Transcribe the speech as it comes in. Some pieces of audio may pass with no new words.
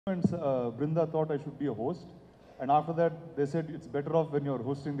Brinda thought I should be a host, and after that they said it's better off when you're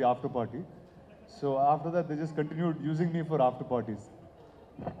hosting the after party. So after that they just continued using me for after parties.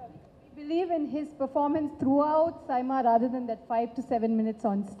 We believe in his performance throughout Saima rather than that 5 to 7 minutes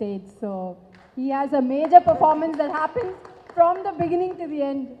on stage. So he has a major performance that happens from the beginning to the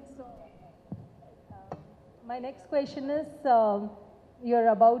end. So, my next question is, you're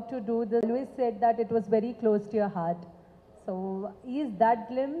about to do the, Louis said that it was very close to your heart. So is that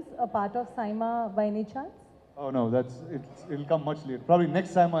glimpse a part of Saima by any chance? Oh no, it'll come much later. Probably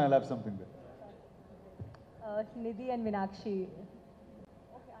next time I'll have something there. Nidhi and Meenakshi.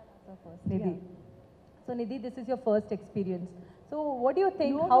 Okay, I'll answer first. Nidhi. Yeah. So Nidhi, this is your first experience. So what do you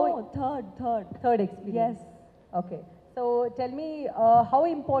think? Third experience. Yes. Okay. So tell me, how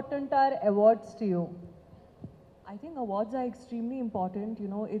important are awards to you? I think awards are extremely important. You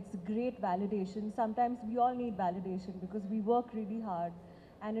know, it's great validation. Sometimes we all need validation because we work really hard.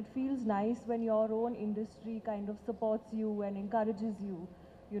 And it feels nice when your own industry kind of supports you and encourages you.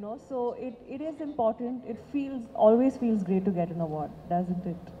 You know, so it is important. It always feels great to get an award, doesn't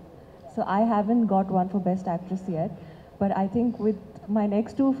it? So I haven't got one for Best Actress yet. But I think with my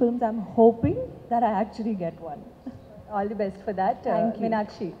next 2 films, I'm hoping that I actually get one. All the best for that. Thank you.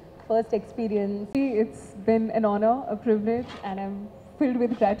 Meenakshi, first experience. It's been an honor, a privilege, and I'm filled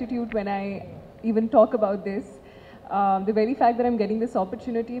with gratitude when I even talk about this. The very fact that I'm getting this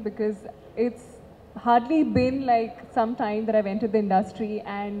opportunity, because it's hardly been like some time that I've entered the industry,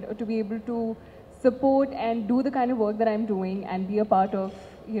 and to be able to support and do the kind of work that I'm doing and be a part of,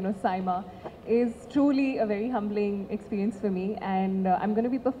 you know, Saima is truly a very humbling experience for me. And I'm going to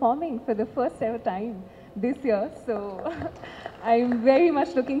be performing for the first ever time this year, so I'm very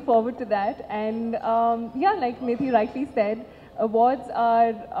much looking forward to that. And yeah, like Nidhi rightly said, awards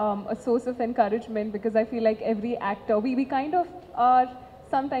are a source of encouragement, because I feel like every actor, we kind of are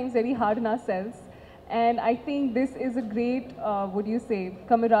sometimes very hard on ourselves. And I think this is a great, what do you say,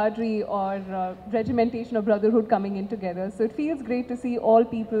 camaraderie or regimentation of brotherhood coming in together. So it feels great to see all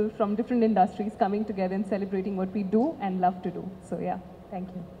people from different industries coming together and celebrating what we do and love to do. So yeah, thank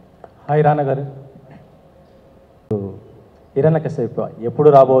you. Hi Rana garu. Hiranyakashipu ఎప్పుడు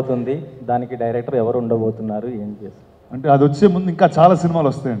రాబోతుంది, దానికి director ఎవరు ఉండబోతున్నారు, ఏం చేస్తారు అంటే అది వచ్చే ముందు ఇంకా చాలా సినిమాలు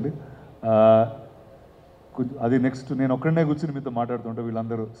వస్తాయండి. అది నెక్స్ట్ నేను ఒక్కడనే కూర్చుని మీతో మాట్లాడుతుంటే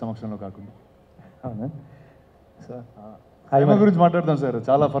వీళ్ళందరూ సమక్షంలో కాకుండా. అవునా సార్ సినిమా గురించి మాట్లాడదాం సార్,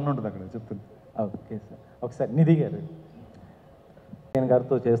 చాలా ఫన్ ఉంటుంది అక్కడ, చెప్తాను. Okay sir. ఒకసారి నిధి గారు నేను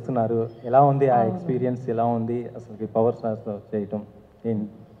గారితో చేస్తున్నారు, ఎలా ఉంది ఆ ఎక్స్పీరియన్స్, ఎలా ఉంది అసలు పవర్ స్టార్స్తో చేయటం?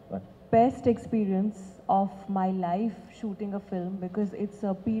 Best experience of my life shooting a film, because it's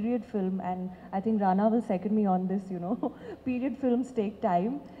a period film, and I think Rana will second me on this, you know. Period films take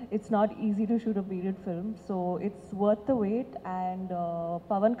time. It's not easy to shoot a period film, so it's worth the wait. And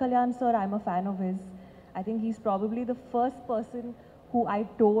Pawan Kalyan sir, I'm a fan of his. I think he's probably the first person who I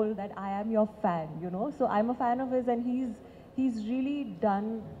told that I am your fan, you know. So I'm a fan of his, and he's really done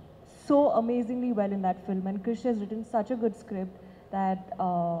so amazingly well in that film. And Krish has written such a good script that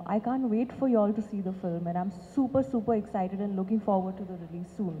I can't wait for you all to see the film, and I'm super, super excited and looking forward to the release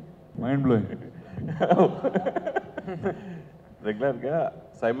soon. Mind blowing. రెగ్యులర్గా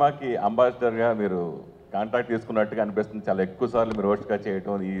సైమాకి అంబాసిడర్గా మీరు contract తీసుకున్నట్టుగా అనిపిస్తుంది. చాలా ఎక్కువ సార్లు మీరు హోస్ట్గా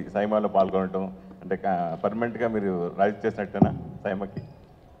చేయటం, ఈ సైమాలో పాల్గొనటం, అంటే పర్మనెంట్గా మీరు రైజ్ చేసినట్టేనా సైమాకి?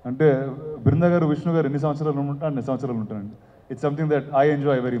 అంటే బృంద గారు, విష్ణు గారు ఎన్ని సంవత్సరాలు ఉంటారు, అన్ని సంవత్సరాలు ఉంటారండి. It's something that I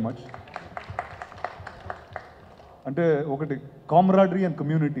enjoy very much. అంటే ఒకటి కామరాడరీ and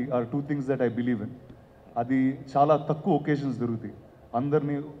community are 2 things that I believe in. అది చాలా తక్కువ ఒకేషన్స్ దొరుకుతాయి.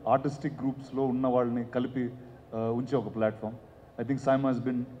 అందరినీ ఆర్టిస్టిక్ గ్రూప్స్లో ఉన్న వాళ్ళని కలిపి ఉంచే ఒక platform. I think SIIMA has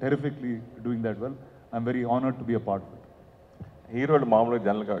been టెరిఫిక్లీ doing that well. I'm very honoured to be a part of it. హీరోలు మామూలుగా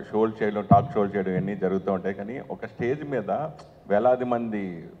జనరల్గా షోలు చేయడం, టాక్ షోలు చేయడం ఇవన్నీ జరుగుతూ ఉంటాయి, కానీ ఒక స్టేజ్ మీద వేలాది మంది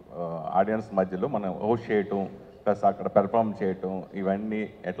ఆడియన్స్ మధ్యలో మనం హోస్ట్ చేయటం ప్లస్ అక్కడ పెర్ఫామ్ చేయటం, ఇవన్నీ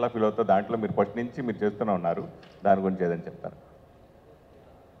ఎట్లా ఫీల్ అవుతుందో దాంట్లో మీరు ఫస్ట్ నుంచి మీరు చేస్తూనే ఉన్నారు, దాని గురించి ఏదని చెప్తారు?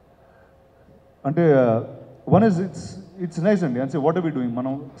 అంటే వన్ ఇస్ ఇట్స్ నైస్ అండి. అంటే వాట్ ఆర్ వి డూయింగ్,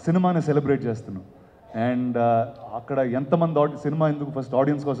 మనం సినిమాని సెలబ్రేట్ చేస్తున్నాం. అండ్ అక్కడ ఎంతమంది సినిమా ఎందుకు ఫస్ట్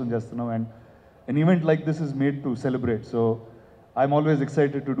ఆడియన్స్ కోసం చేస్తున్నాం, and an event like this is made to celebrate. So I'm always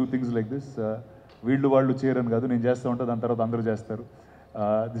excited to do things like this. వీళ్ళు వాళ్ళు చేయరని కాదు, నేను చేస్తూ ఉంటాను, దాని తర్వాత అందరూ చేస్తారు.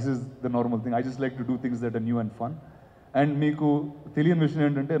 This is the normal thing. I just like to do things that are new and fun. And మీకు తెలియని విషయం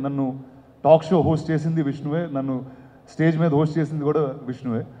ఏంటంటే, నన్ను టాక్ షో హోస్ట్ చేసింది విష్ణువే, నన్ను స్టేజ్ మీద హోస్ట్ చేసింది కూడా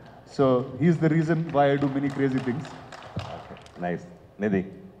విష్ణువే. So he's the reason why I do many crazy things. Nice. Nidhi,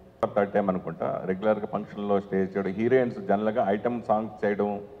 third time అనుకుంటా రెగ్యులర్గా ఫంక్షన్లో స్టేజ్ చేయడం, హీరోయిన్స్ జనరల్గా ఐటమ్ సాంగ్స్ చేయడం,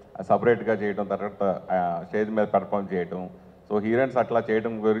 సపరేట్గా చేయడం, తర్వాత స్టేజ్ మీద పెర్ఫామ్ చేయడం, సో హీరోయిన్స్ అట్లా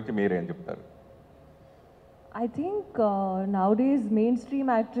చేయడం గురించి మీరేం చెప్తారు? I think nowadays mainstream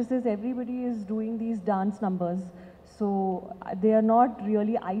actresses, everybody is doing these dance numbers. So they are not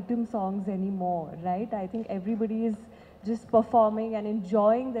really item songs anymore, right? I think everybody is just performing and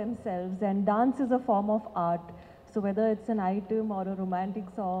enjoying themselves, and dance is a form of art. So whether it's an item or a romantic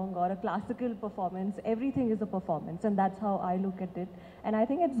song or a classical performance, everything is a performance, and that's how I look at it. And I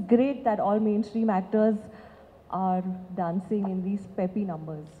think it's great that all mainstream actors are dancing in these peppy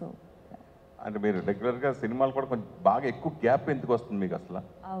numbers. So అంటే మీరు రెగ్యులర్గా సినిమాలు కూడా కొంచెం బాగా ఎక్కువ gap ఎందుకు వస్తుంది మీకు అసలు?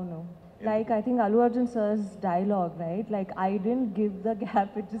 అవును. Like I think Allu Arjun sir's dialogue, right? Like I didn't give the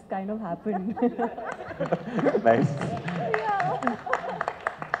gap, it just kind of happened. Nice.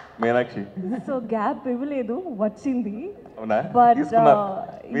 Meenakshi So gap ఇవ్వలేదు, వచ్చింది. అవునా? But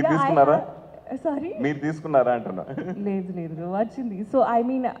మీరు తీసుకున్నారా? Sorry? మీరు తీసుకున్నారా అంటున్నా. లేదు, వచ్చింది. So I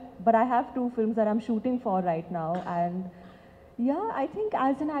mean, but I have 2 films that I'm shooting for right now, and yeah, I think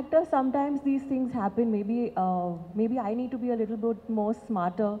as an actor, sometimes these things happen. Maybe I need to be a little bit more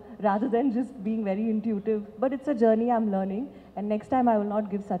smarter rather than just being very intuitive. But it's a journey I'm learning, and next time I will not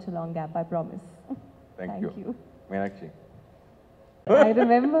give such a long gap, I promise. Thank you. Meenakshi. I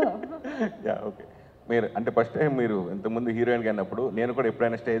remember. Yeah okay. మీరు అంటే first time మీరు ఇంతకుముందు హీరోయిన్గా అయినప్పుడు నేను కూడా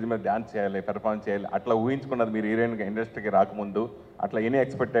ఎప్పుడైనా stage మీద డాన్స్ చేయాలి, పెర్ఫార్మ్ చేయాలి అట్లా ఊహించుకున్నది మీరు హీరోయిన్గా ఇండస్ట్రీకి రాకముందు అట్లా any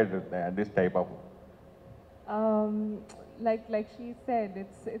expected this type of? Like she said,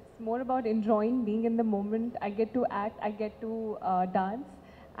 it's more about enjoying being in the moment. I get to act, I get to dance,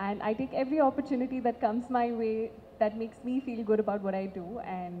 and I take every opportunity that comes my way that makes me feel good about what I do,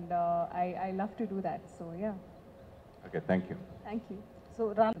 and I love to do that. So yeah. Okay, thank you. Thank you. So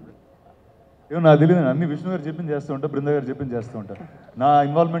Rana, ఏమో నాకు తెలియదు, అన్ని విష్ణు గారు చెప్పింది చేస్తూ ఉంటా, బృందా గారు చెప్పింది చేస్తూ ఉంటారు. నా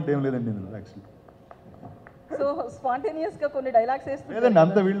ఇన్వాల్వ్మెంట్ ఏం లేదండి ఇందులో యాక్చువల్లీ. సో స్పాంటేనియస్గా కొన్ని డైలాగ్స్ వేస్తున్నారు. లేదండి,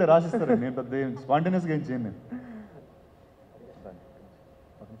 అంత వీళ్ళే రాసిస్తారండి, నేను పెద్ద స్పాంటేనియస్గా ఏం చేయను నేను.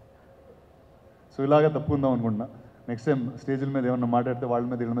 సో ఇలాగే తప్పుకుందాం అనుకుంటున్నా. నెక్స్ట్ టైం స్టేజ్ల మీద ఏమన్నా మాట్లాడితే వాళ్ళ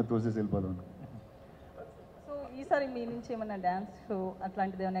మీద వీళ్ళ మీద తోసేసి వెళ్ళిపోదాం. సో ఈసారి మీ నుంచి ఏమన్నా డ్యాన్స్ షో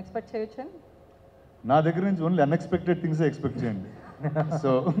అట్లాంటిది ఏమైనా ఎక్స్పెక్ట్ చేయొచ్చు? నా దగ్గర నుంచి ఓన్లీ అన్ఎక్స్పెక్టెడ్ థింగ్సే ఎక్స్పెక్ట్ చేయండి. సో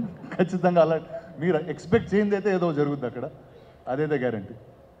ఖచ్చితంగా అలా మీరు ఎక్స్పెక్ట్ చేయింది అయితే ఏదో జరుగుద్ది అక్కడ, అదైతే గ్యారంటీ.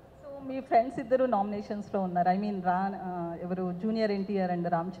 సో మీ ఫ్రెండ్స్ ఇద్దరు నామినేషన్స్లో ఉన్నారు. ఐ మీన్ ఎవరు junior NTR and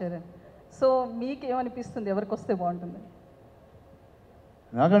Ram Charan. So మీకు ఏమనిపిస్తుంది, ఎవరికి వస్తే బాగుంటుంది?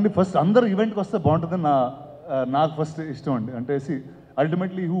 నాకండి ఫస్ట్ అందరు ఈవెంట్కి వస్తే బాగుంటుందని నాకు ఫస్ట్ ఇష్టం అండి. అంటే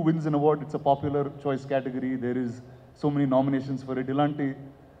ultimately who wins in award, it's a popular choice category, there is so many nominations for it, ఇలాంటి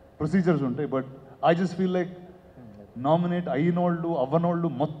ప్రొసీజర్స్ ఉంటాయి. But I just feel like nominate అయినోళ్ళు అవ్వనోళ్ళు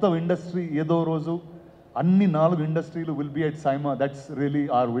మొత్తం ఇండస్ట్రీ ఏదో రోజు అన్ని 4 ఇండస్ట్రీలు will be at SIIMA. That's really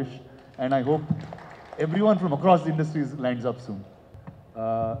are wish, and I hope every one from across the industries lines up soon.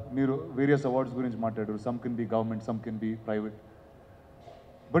 మీరు various awards గురించి మాట్లాడారు. Some can be government, some can be private.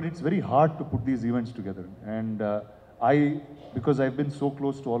 But it's very hard to put these events together, and because I've been so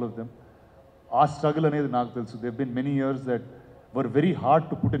close to all of them, our struggle anedi naaku telusu. There have been many years that were very hard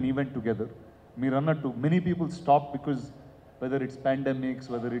to put an event together. Meer annattu many people stopped because whether it's pandemics,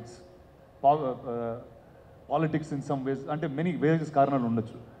 whether it's politics in some ways, ante many various karanalu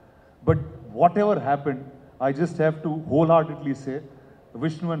undachu. But whatever happened, I just have to wholeheartedly say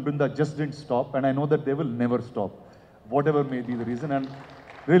Vishnu and Brinda just didn't stop, and I know that they will never stop, whatever may be the reason. And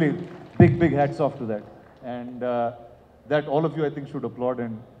really, big hats off to that. And that all of you, I think, should applaud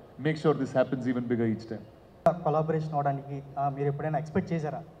and make sure this happens even bigger each time. Collaboration అవడానికి మీరు ఎప్పుడైనా expect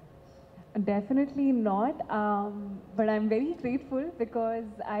చేశారా? Definitely not, but I'm very grateful because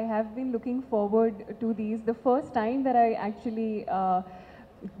I have been looking forward to these. The first time that I actually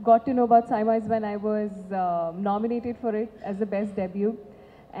got to know about Saima is when I was nominated for it as the best debut,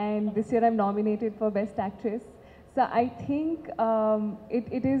 and this year I'm nominated for best actress. So I think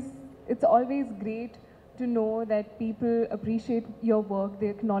it's always great to know that people appreciate your work, they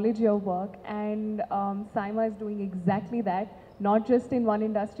acknowledge your work, and Saima is doing exactly that, not just in one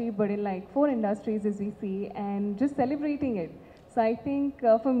industry, but in like 4 industries as we see, and just celebrating it. So I think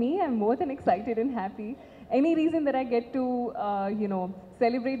for me, I'm more than excited and happy. Any reason that I get to,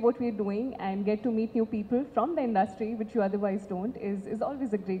 celebrate what we're doing and get to meet new people from the industry, which you otherwise don't, is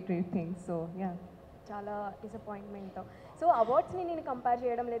always a great thing. So yeah. చాలా disappointment. So అవార్డ్స్ని నేను compare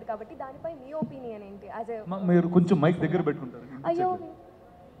చేయడం లేదు కాబట్టి దానిపై మీ opinion ఏంటి? As మీరు కొంచెం mic దగ్గర పెట్టుకుంటారు. అయ్యో,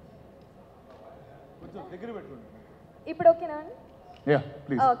 కొంచెం దగ్గర పెట్టుకోండి. ఇప్పుడు ఓకేనా? Yeah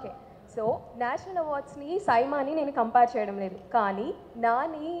please. Okay. So national అవార్డ్స్ని సైమాని నేను కంపేర్ చేయడం లేదు, కానీ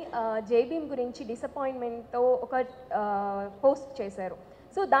నాని జేబీఎం గురించి డిసప్పాయింట్మెంట్తో ఒక పోస్ట్ చేశారు.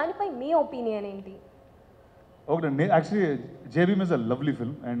 సో దానిపై మీ ఒపీనియన్ ఏంటి? Okay, actually JBM is a lovely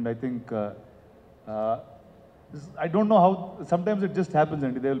film, and I think I don't know how, sometimes it just happens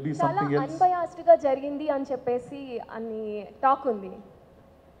and there will be చాలా something else. అన్బయాస్డ్గా జరిగింది అని చెప్పేసి అని టాక్ ఉంది.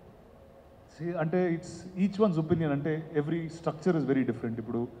 See, అంటే ఇట్స్ ఈచ్ వన్స్ ఒపీనియన్, అంటే every structure is very different.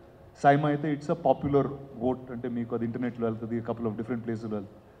 ఇప్పుడు సైమా అయితే ఇట్స్ అ పాపులర్ ఓట్, అంటే మీకు అది ఇంటర్నెట్లో వెళ్తుంది, కపుల్ ఆఫ్ డిఫరెంట్ ప్లేసెస్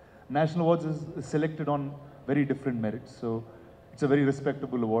వెళ్తుంది. National awards is selected on very different merits, so it's a very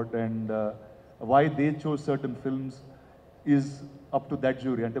respectable award. And why they chose certain films is up to that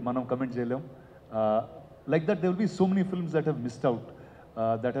jury, అంటే మనం comment చేయలేం. Like that there will be so many films that have missed out,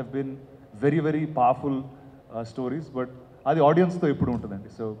 that have been very very powerful stories, but అది ఆడియన్స్తో ఎప్పుడు ఉంటుందండి,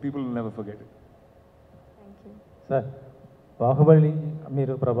 so people will never forget it. Sir, Baahubali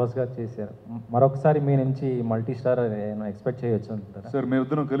మీరు ప్రభాస్ గారు చేశారు, మరొకసారి మీ నుంచి మల్టీ స్టార్ ఎక్స్పెక్ట్ చేయొచ్చు అంటారా? సార్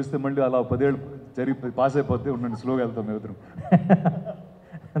మేమిద్దరం కలిస్తే మళ్ళీ అలా 10 ఏళ్ళు జరిగి పాస్ అయిపోతే ఉండండి, స్లోగా వెళ్తాం మేమిద్దరం.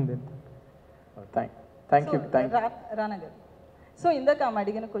 Thank you. రానా గారు, సో ఇందాక ఆమె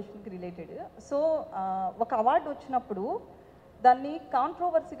అడిగిన క్వశ్చన్కి రిలేటెడ్, సో ఒక అవార్డు వచ్చినప్పుడు దాన్ని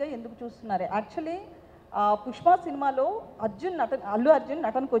కాంట్రోవర్సీగా ఎందుకు చూస్తున్నారు? యాక్చువల్లీ పుష్ప సినిమాలో అల్లు అర్జున్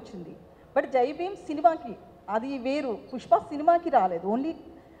నటనకు వచ్చింది, బట్ జై భీమ్ సినిమాకి అది వేరు, పుష్ప సినిమాకి రాలేదు, ఓన్లీ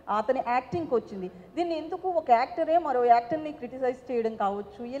అతని యాక్టింగ్కి వచ్చింది. దీన్ని ఎందుకు ఒక యాక్టరే మరో యాక్టర్ని క్రిటిసైజ్ చేయడం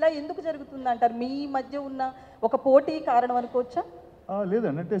కావచ్చు, ఇలా ఎందుకు జరుగుతుంది అంటారు? మీ మధ్య ఉన్న ఒక పోటీ కారణం అనుకోవచ్చా?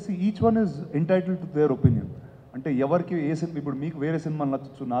 లేదండి, అంటే each one is entitle to their opinion. అంటే ఎవరికి ఏ సినిమా, ఇప్పుడు మీకు వేరే సినిమాలు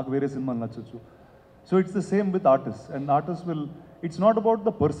నచ్చచ్చు, నాకు వేరే సినిమాలు నచ్చచ్చు. So it's the same with artist, and artist will, it's not about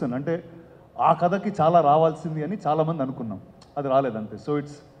the person. అంటే ఆ కథకి చాలా రావాల్సింది అని చాలామంది అనుకున్నాం, అది రాలేదంతే. సో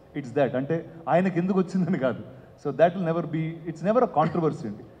ఇట్స్ దాట్, అంటే ఆయనకి ఎందుకు వచ్చిందని కాదు. So that will never be, it's never a controversy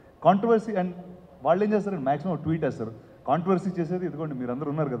అండి. కాంట్రవర్సీ, అండ్ వాళ్ళు ఏం చేస్తారండి, మ్యాక్సిమం ట్వీట్ వేస్తారు. కాంట్రవర్సీ చేసేది ఇదిగోండి మీరు అందరూ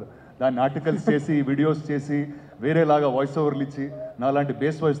ఉన్నారు కదా, దాన్ని ఆర్టికల్స్ చేసి వీడియోస్ చేసి వేరేలాగా వాయిస్ ఓవర్లు ఇచ్చి నాలాంటి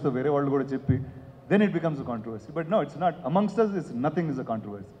బేస్ వాయిస్తో వేరే వాళ్ళు కూడా చెప్పి, then it becomes a controversy. But no, it's not. Amongst us, nothing is a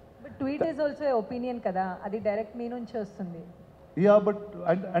controversy. But tweet is also an opinion kada, అది డైరెక్ట్ మీ నుంచి వస్తుంది. Yeah, but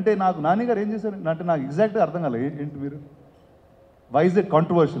అంటే నాకు నాని గారు ఏం చేశారు అంటే నాకు ఎగ్జాక్ట్గా అర్థం కాలేదు, ఏంటి మీరు వై ఇస్ ఇట్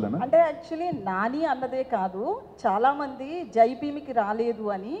కాంట్రవర్షియల్ అన్న? అంటే యాక్చువల్లీ నాని అన్నదే కాదు, చాలామంది జై భీమికి రాలేదు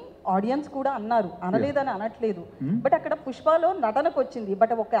అని ఆడియన్స్ కూడా అన్నారు, అనలేదని అనట్లేదు. బట్ అక్కడ పుష్పలో నటనకు వచ్చింది,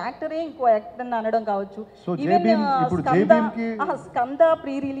 బట్ ఒక యాక్టరే ఇంకో యాక్టర్ అనడం కావచ్చు. స్కంద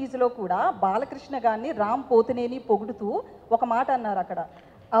ప్రీ రిలీజ్ లో కూడా బాలకృష్ణ గారిని రామ్ పోతినేని పొగుడుతూ ఒక మాట అన్నారు, అక్కడ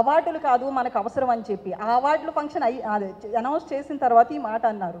అవార్డులు కాదు మనకు అవసరం అని చెప్పి. ఆ అవార్డులు ఫంక్షన్ అనౌన్స్ చేసిన తర్వాత ఈ మాట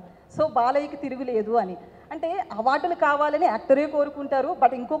అన్నారు. సో బాలయ్యకి తిరుగులేదు అని, అంటే అవార్డులు కావాలని యాక్టరే కోరుకుంటారు,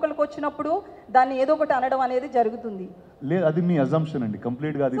 బట్ ఇంకొకరికి వచ్చినప్పుడు దాన్ని ఏదో ఒకటి అనడం అనేది జరుగుతుంది. లేదు, అది మీ అజంప్షన్ అండి,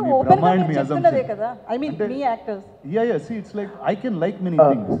 కంప్లీట్ గా అది మీ బ్రహ్మాండ్ మీ అజంప్షన్ కదా. I mean me actors, yeah see it's like I can like many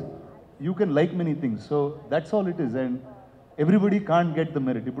things, you can like many things, so that's all it is, and everybody can't get the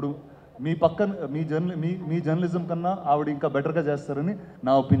merit. ఇప్పుడు మీ పక్కన మీ journalism కన్నా ఆవిడ ఇంకా బెటర్గా చేస్తారని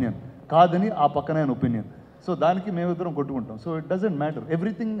నా opinion, కాదని ఆ పక్కన ఆయన ఒపీనియన్. సో దానికి మేమిద్దరం కొట్టుకుంటాం. So it doesn't matter,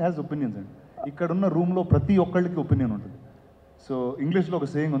 everything has opinions అండి. ఇక్కడ ఉన్న రూమ్లో ప్రతి ఒక్కళ్ళకి ఒపీనియన్ ఉంటుంది. సో ఇంగ్లీష్లో ఒక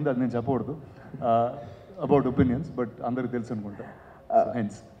సేయింగ్ ఉంది, అది నేను చెప్పకూడదు, అబౌట్ ఒపీనియన్స్, బట్ అందరికి తెలుసు అనుకుంటా.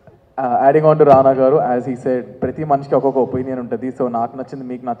 హెన్స్ యాడింగ్ ఆన్ టు రానా గారు, యాజ్ హీ సెడ్, ప్రతి మనిషికి ఒక్కొక్క ఒపీనియన్ ఉంటుంది. సో నాకు నచ్చింది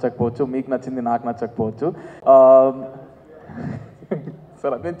మీకు నచ్చకపోవచ్చు, మీకు నచ్చింది నాకు నచ్చకపోవచ్చు.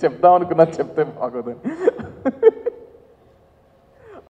 సార్ అదే చెప్దాం అనుకున్నా, చెప్తే బాగోదని.